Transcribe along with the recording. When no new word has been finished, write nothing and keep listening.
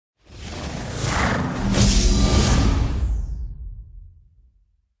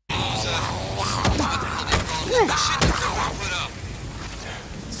Shit the criminals put up.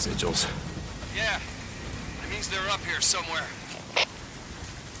 Sigils. Yeah. That means they're up here somewhere.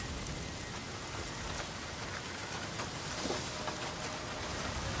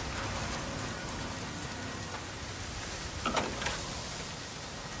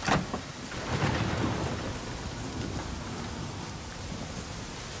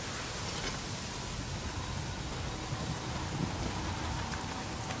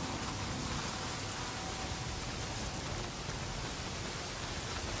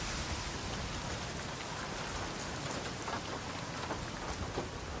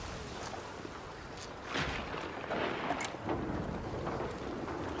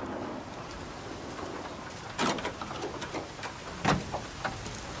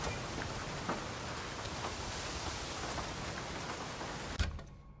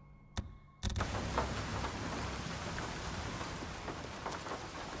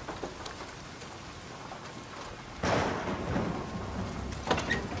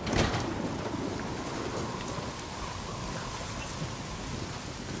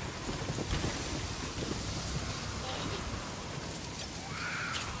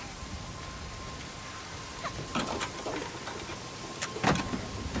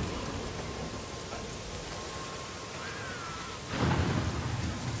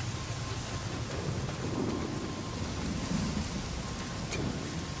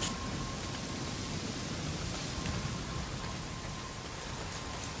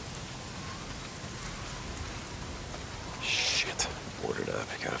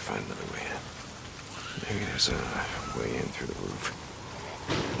 Gotta find another way in. Maybe there's a way in through the roof.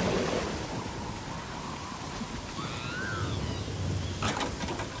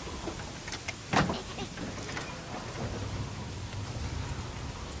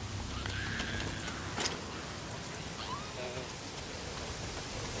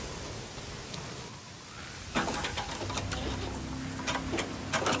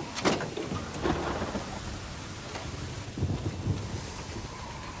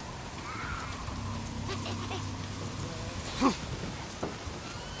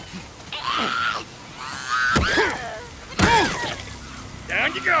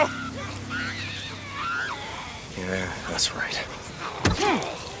 Down you go! Yeah, that's right.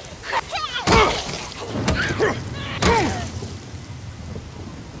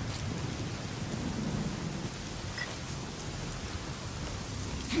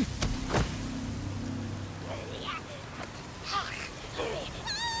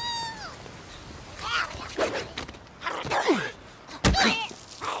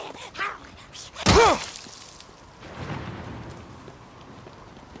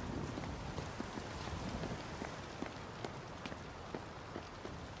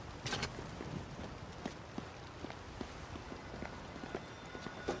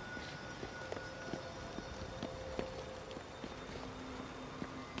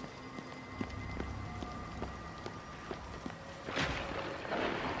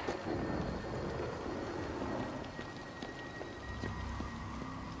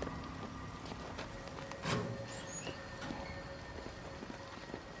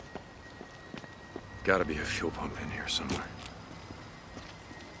 Gotta be a fuel pump in here somewhere.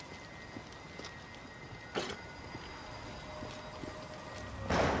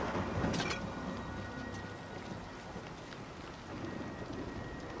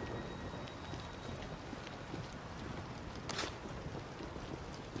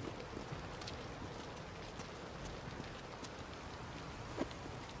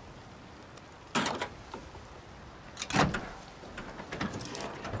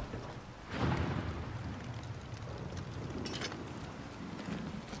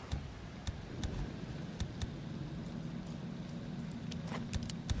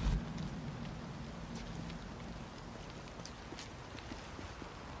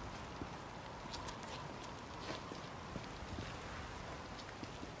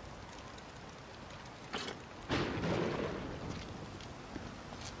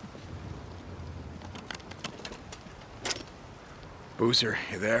 Boozer,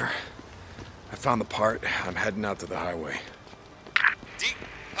 you there? I found the part. I'm heading out to the highway. Deep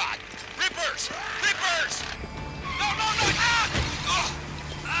hot. Rippers! Rippers! No, no, no! Ah! Oh!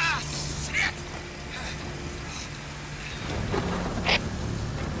 Ah, shit!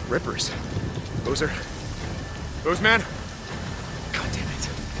 Rippers? Boozer? Boozman? God damn it.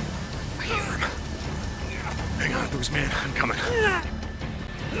 I hear him. Hang on, Boozman. I'm coming.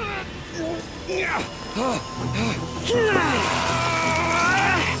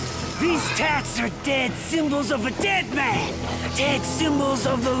 These tats are dead symbols of a dead man! Dead symbols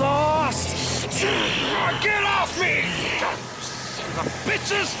of the lost! Get off me! The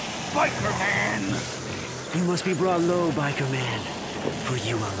bitches! Biker man! You must be brought low, biker man. For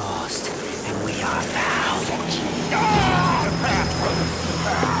you are lost, and we are found.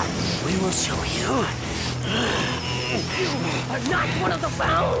 We will show you. You are not one of the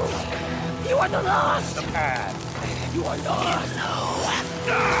found. You are the lost. The path. You are lost.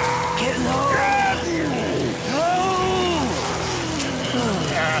 Get low.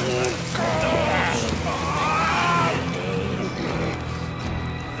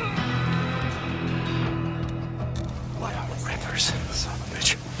 What are rippers? Son of a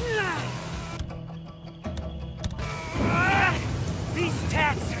bitch. These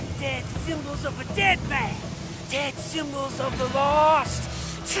tats are dead symbols of a dead man. Dead symbols of the lost.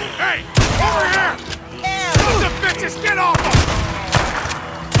 Hey! Over here! Sons of bitches, get off them!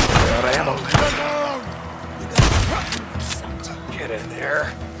 Out of ammo. Get in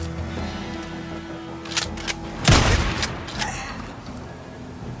there.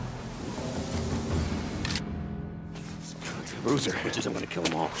 Boozer. Bitches, I'm gonna kill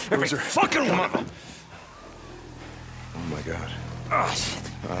them all. Boozer. Fucking one of them. Oh my god. Oh, shit.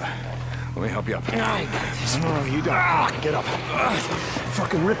 Let me help you up. I got this. No, you don't. Get up.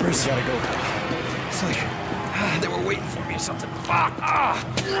 Fucking rippers. Gotta go. It's like they were waiting for me or something. Fuck. I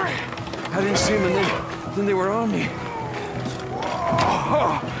didn't see them, and then they were on me.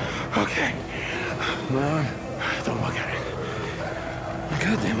 Okay. No, don't look at it.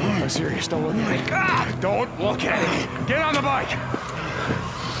 Goddamn arm. I'm serious. Don't look at it. My God. Don't look at it. Get on the bike.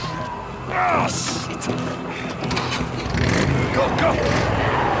 Oh, shit. Go, go.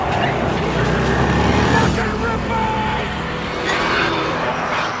 Fucking ripper!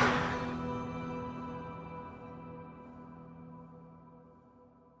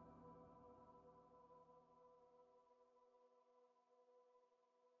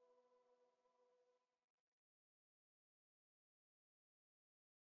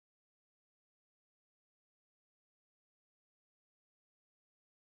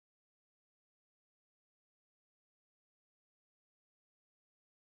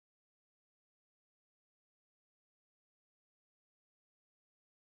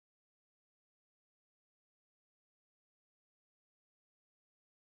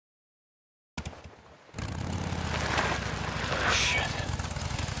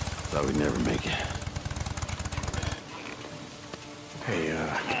 Thought we'd never make it. Hey,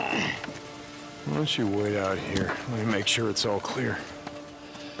 why don't you wait out here? Let me make sure it's all clear.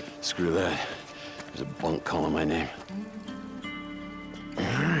 Screw that. There's a bunk calling my name. All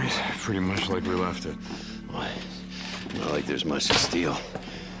right, pretty much like we left it. Why? Not like there's much to steal.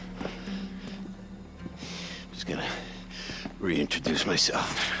 Just gonna reintroduce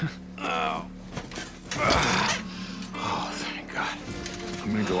myself. Oh, thank God.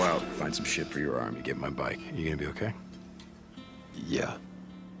 I'm gonna go out, find some shit for your arm. You get my bike. You gonna be okay? Yeah.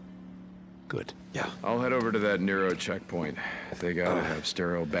 Good. Yeah. I'll head over to that Nero checkpoint. They gotta have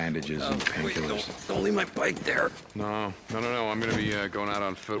sterile bandages and Wait, painkillers. don't leave my bike there. No. I'm gonna be going out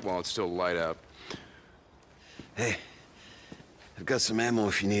on foot while it's still light out. Hey, I've got some ammo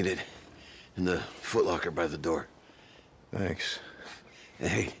if you need it. In the footlocker by the door. Thanks.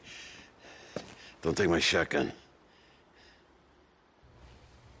 Hey, don't take my shotgun.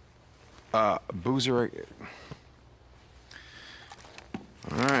 Boozer.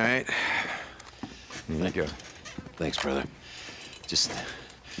 All right. Here you go. Thanks, brother. Just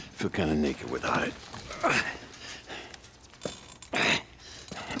feel kind of naked without it.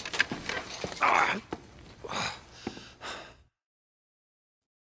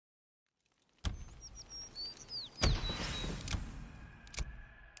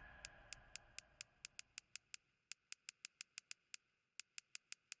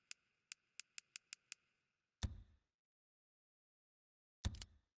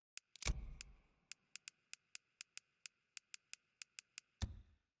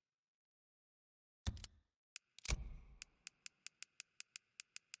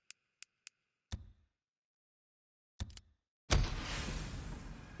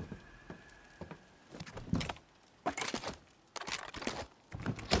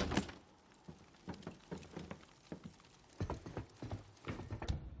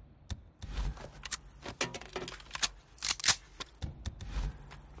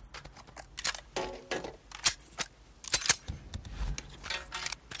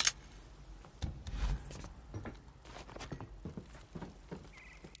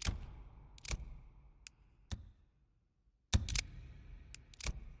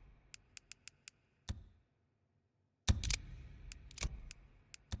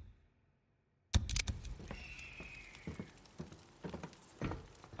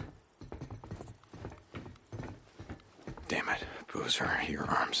 Damn it, Boozer. Your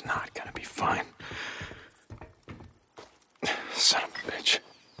arm's not gonna be fine.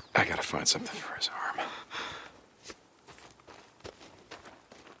 I gotta find something for his arm.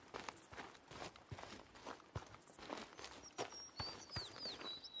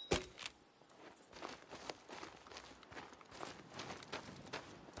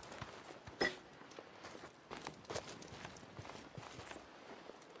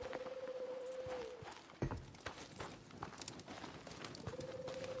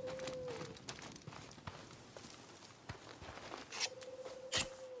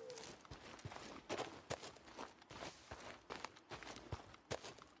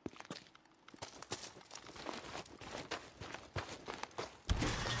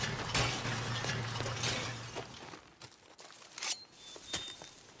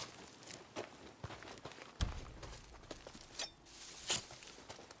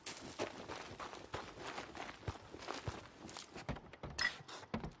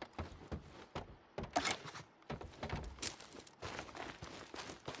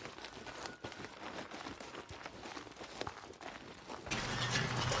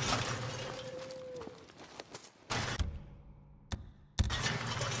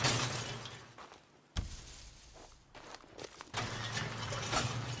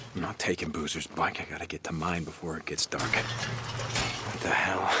 I'm not taking Boozer's bike. I gotta get to mine before it gets dark. What the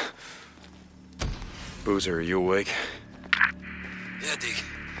hell? Boozer, are you awake? Yeah, Deke.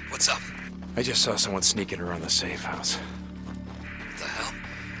 What's up? I just saw someone sneaking around the safe house. What the hell?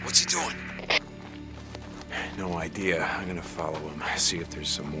 What's he doing? No idea. I'm gonna follow him, see if there's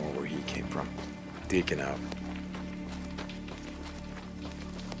some more where he came from. Deacon out.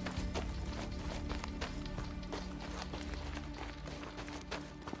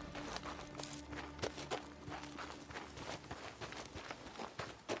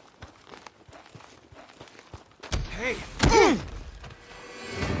 Hey!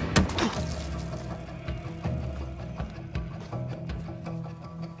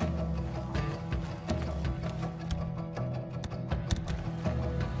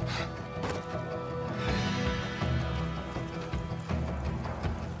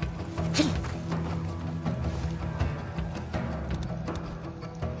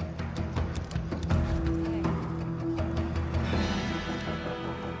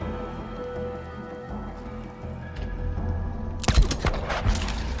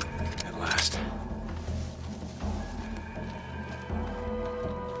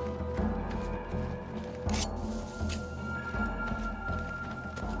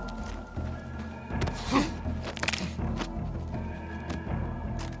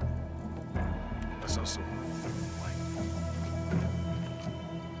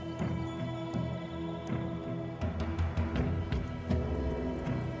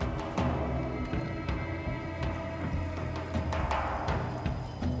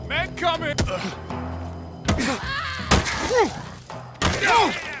 Men coming!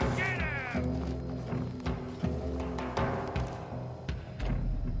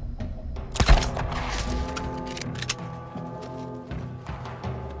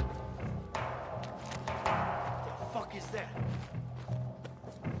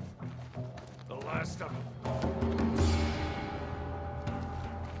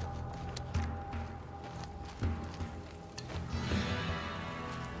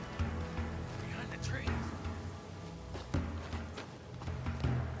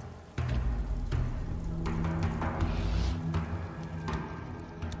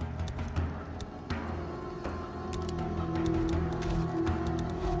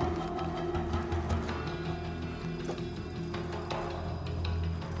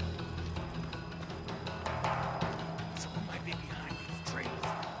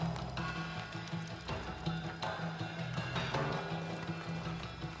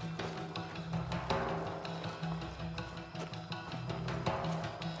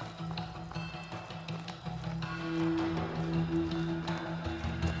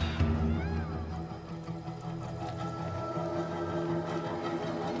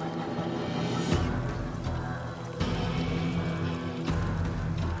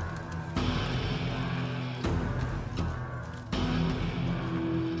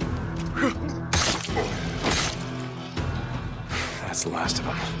 That's the last of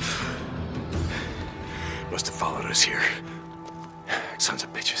them. Must have followed us here. Sons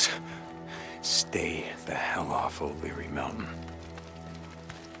of bitches. Stay the hell off O'Leary Mountain.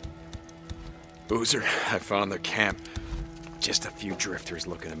 Boozer, I found their camp. Just a few drifters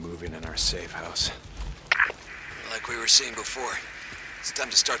looking to move in our safe house. Like we were saying before, it's time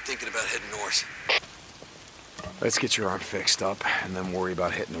to start thinking about heading north. Let's get your arm fixed up and then worry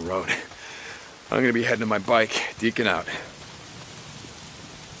about hitting the road. I'm gonna be heading to my bike. Deacon out.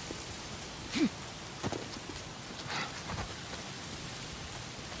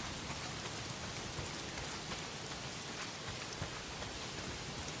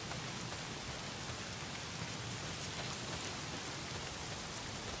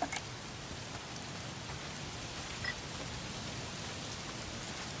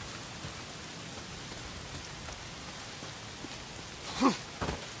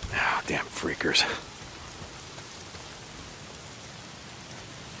 freakers.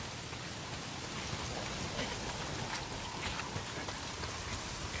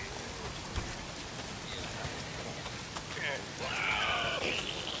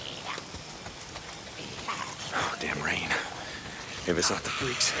 Oh, damn rain. If it's not the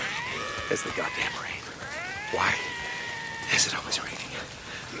freaks, it's the goddamn rain. Why is it always raining?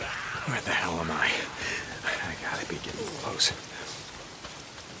 Where the hell am I? I gotta be getting close.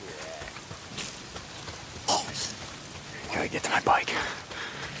 Gotta get to my bike.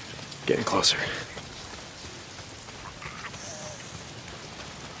 Getting closer.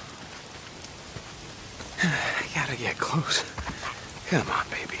 I gotta get close. Come on,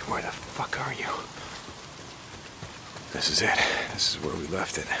 baby. Where the fuck are you? This is it. This is where we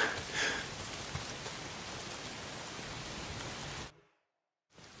left it.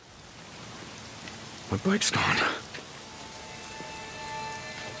 My bike's gone.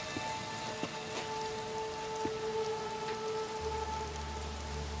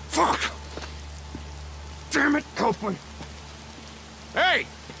 Fuck! Damn it, Copeland! Hey!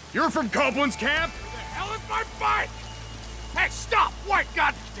 You're from Copeland's camp? Where the hell is my bike? Hey, stop! What?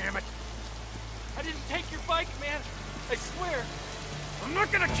 God damn it! I didn't take your bike, man. I swear. I'm not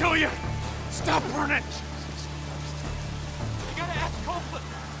gonna kill you! Stop running! You gotta ask Copeland.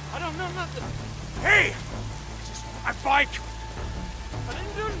 I don't know nothing. Hey! My bike! I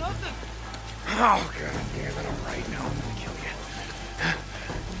didn't do nothing. Oh, god damn it, I'm right now. I'm gonna kill you.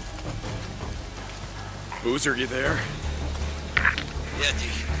 Boozer, you there? Yeah, D.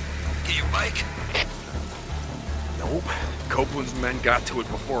 Get your bike? Nope. Copeland's men got to it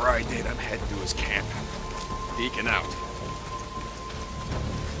before I did. I'm heading to his camp. Deacon out.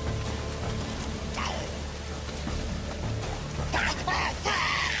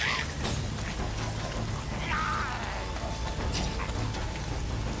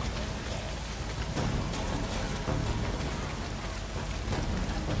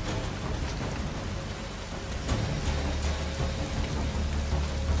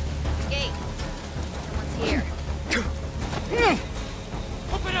 Gate. Someone's here.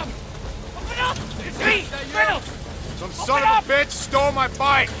 Open up! Open up! It's me! Reynolds! Some son of a bitch stole my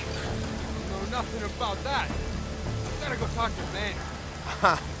bike! I know nothing about that. Gotta go talk to Van.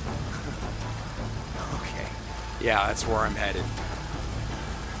 Okay. Yeah, that's where I'm headed.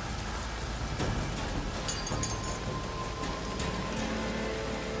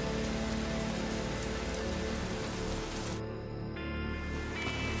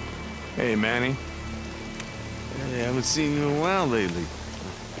 Hey, Manny. Hey, I haven't seen you around lately.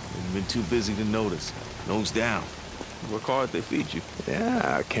 I've been too busy to notice. Nose down. Work hard, they feed you.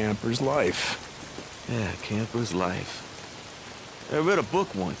 Yeah, camper's life. Yeah, camper's life. I read a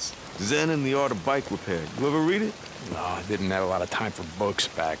book once, Zen and the Art of Bike Repair. You ever read it? No, I didn't have a lot of time for books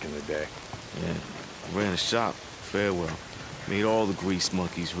back in the day. Yeah, I ran a shop, Farewell. Made all the grease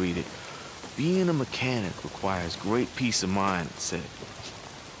monkeys read it. Being a mechanic requires great peace of mind, it said.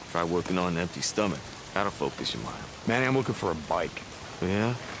 Try working on an empty stomach. That'll focus your mind. Manny, I'm looking for a bike.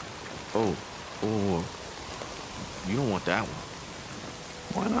 Yeah? Oh, you don't want that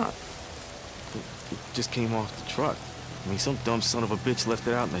one. Why not? It just came off the truck. I mean, some dumb son of a bitch left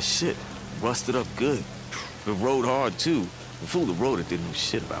it out in the shit. Rusted up good. It rode hard, too. The fool that rode it didn't know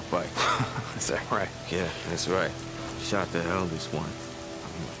shit about bikes. Is that right? Yeah, that's right. Shot the hell this one. I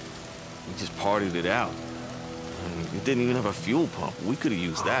mean, we just partied it out. I mean, it didn't even have a fuel pump. We could have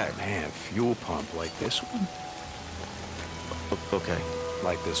used that. Man, fuel pump like this one? Okay.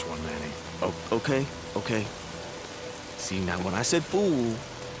 Like this one, Manny. Okay. See, now when I said fool,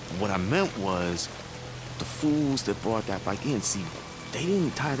 what I meant was the fools that brought that bike in. See, they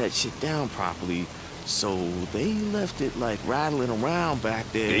didn't tie that shit down properly, so they left it like rattling around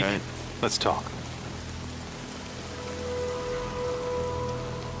back there. Deke, And... let's talk.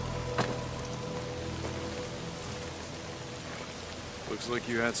 Looks like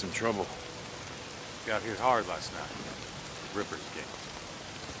you had some trouble. Got hit hard last night. Ripper's game.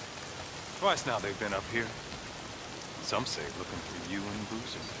 Twice now they've been up here. Some say looking for you and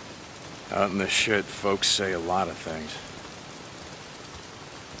Boozer. Out in the shit, folks say a lot of things.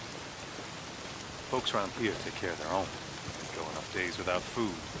 Folks around here take care of their own. Go enough days without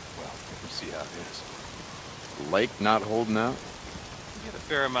food. Well, you see how it is. The lake not holding out? We get a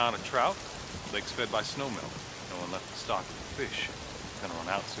fair amount of trout. Lake's fed by snowmelt. No one left to stock the fish. Gonna run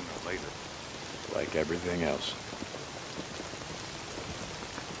out sooner or later. Like everything else.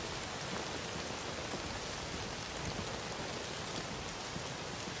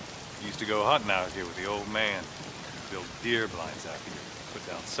 Used to go hunting out here with the old man. Build deer blinds out here. Put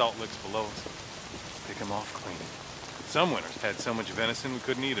down salt licks below us. Pick them off clean. Some winters had so much venison we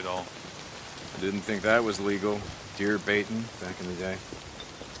couldn't eat it all. Didn't think that was legal. Deer baiting back in the day.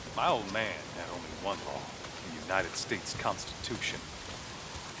 My old man had only one law, the United States Constitution.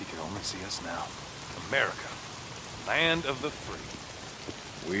 If he could only see us now. America, land of the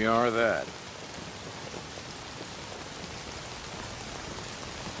free. We are that.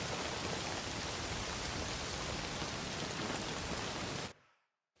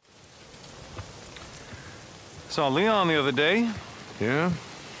 Saw Leon the other day. Yeah?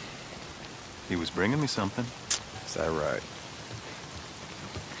 He was bringing me something. Is that right?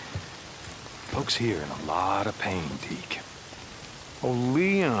 Folks here in a lot of pain, Deke. Oh,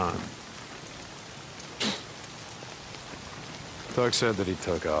 Leon. Doug said that he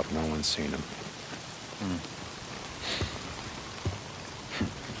took off. No one's seen him.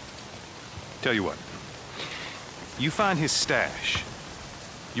 Tell you what. You find his stash.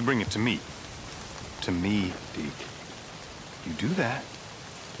 You bring it to me. To me, Deke. You do that,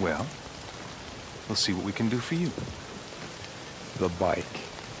 well, we'll see what we can do for you. The bike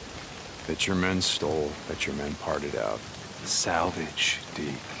that your men stole, that your men parted out. Salvage,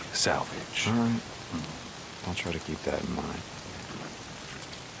 Deke. Salvage. All right. I'll try to keep that in mind.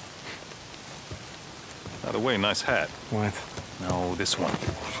 By the way, nice hat. What? No, this one.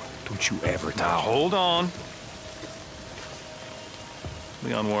 Don't you ever Now, tell. hold on.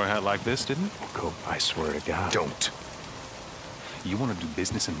 Leon wore a hat like this, didn't he? Go, I swear to God. Don't. You want to do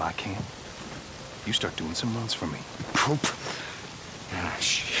business in my camp? You start doing some runs for me. Poop. Ah,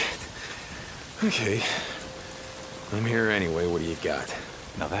 shit. Okay. I'm here anyway. What do you got?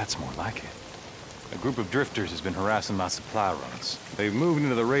 Now that's more like it. A group of drifters has been harassing my supply runs. They've moved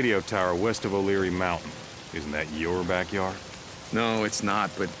into the radio tower west of O'Leary Mountain. Isn't that your backyard? No, it's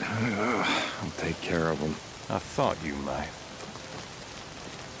not, but I'll take care of them. I thought you might.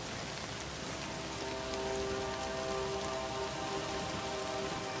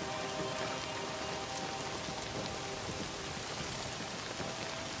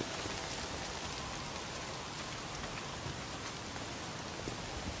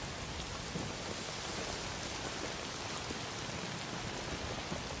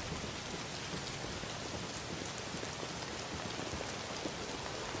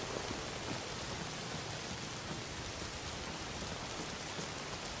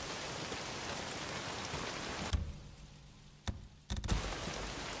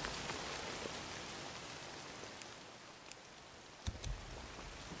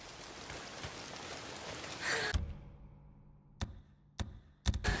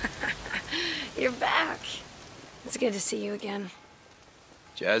 You're back. It's good to see you again.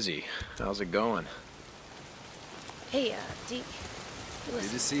 Jazzy, how's it going? Hey, Deke. Good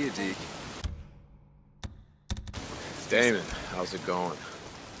to see you, Deke. Damon, how's it going?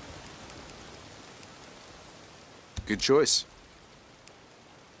 Good choice.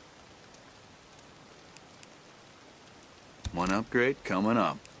 One upgrade coming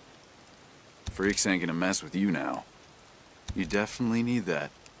up. Freaks ain't gonna mess with you now. You definitely need that.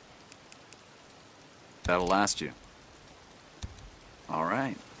 That'll last you. All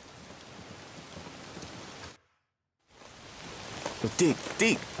right.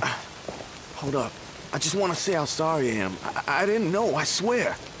 Deke, hold up. I just want to say how sorry I am. I didn't know, I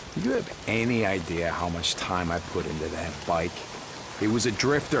swear. Do you have any idea how much time I put into that bike? It was a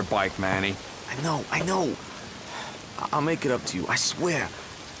drifter bike, Manny. I know. I'll make it up to you, I swear.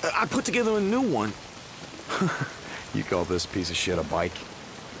 I put together a new one. You call this piece of shit a bike?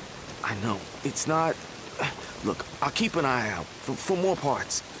 I know. It's not... Look, I'll keep an eye out for more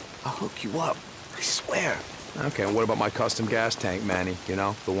parts. I'll hook you up. I swear. Okay, and what about my custom gas tank, Manny? You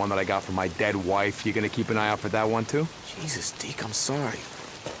know, the one that I got from my dead wife. You gonna keep an eye out for that one, too? Jesus, Deke, I'm sorry.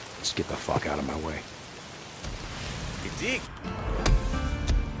 Just get the fuck out of my way. Hey, Deke.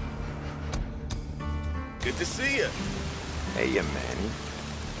 Good to see you. Hey, you Manny.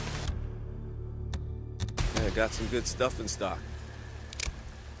 Yeah, got some good stuff in stock.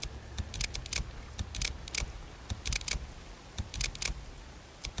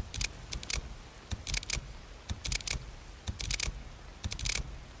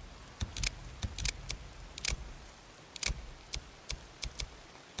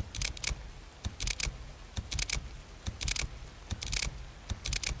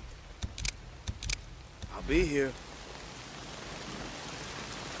 I'll be here.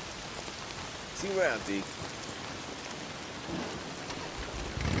 See you around, Deke.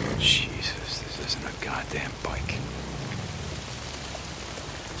 Jesus, this isn't a goddamn bike.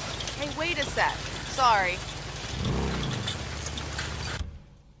 Hey, wait a sec. Sorry.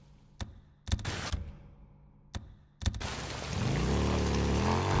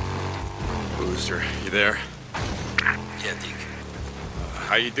 Booster, you there? Yeah, Deke.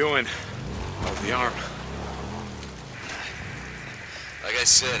 How you doing? How's the arm? Like I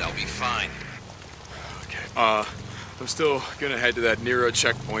said, I'll be fine. Okay. I'm still gonna head to that Nero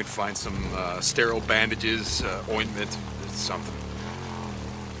checkpoint, find some sterile bandages, ointment, something.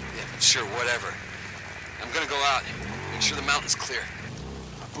 Yeah, sure, whatever. I'm gonna go out. Make sure the mountain's clear.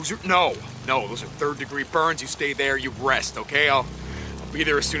 No, those are third-degree burns. You stay there, you rest, okay? I'll be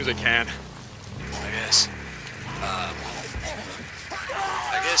there as soon as I can. I guess.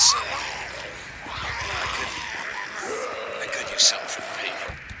 I could use something for the pain.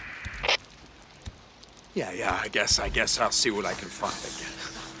 Yeah, I guess I'll see what I can find again.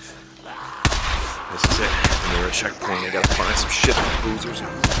 This is it. Near a checkpoint, I gotta find some shit for boozers.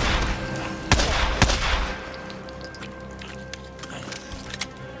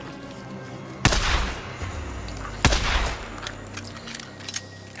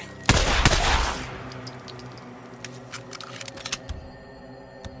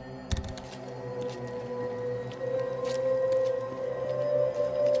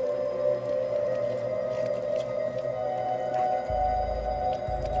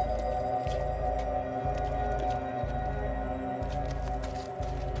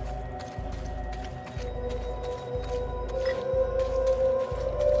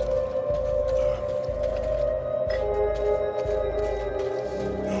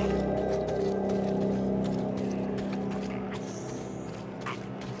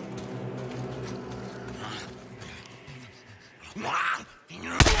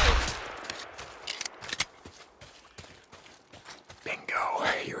 Bingo,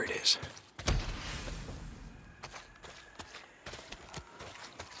 here it is.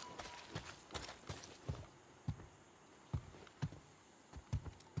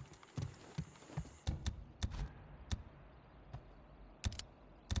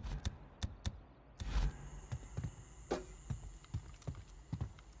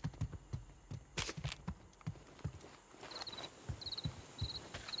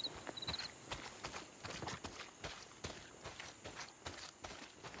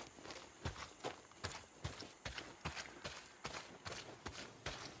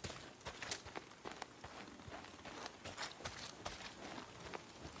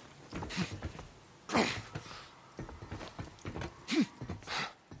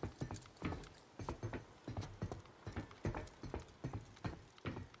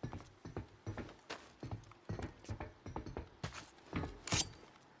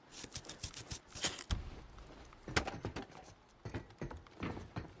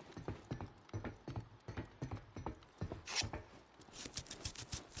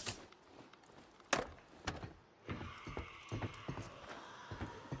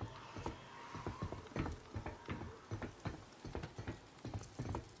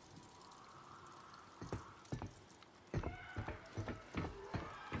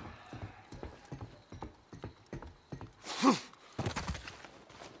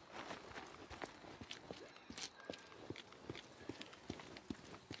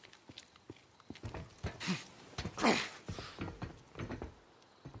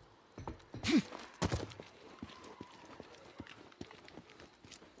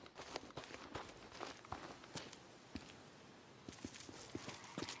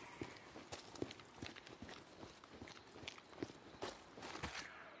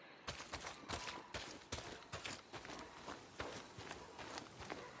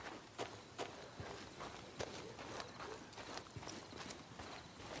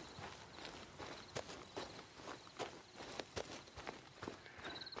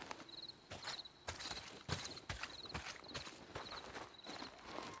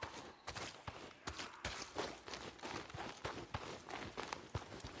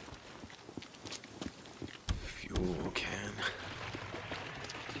 Fuel can.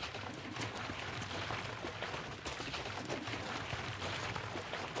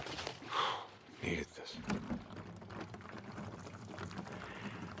 Needed this.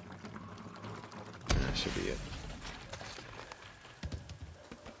 That should be it.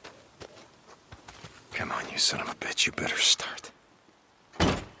 Come on, you son of a bitch, you better start.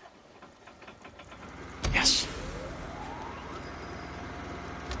 Yes.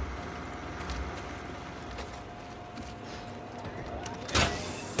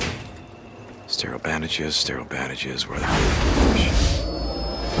 Sterile bandages, where the hell?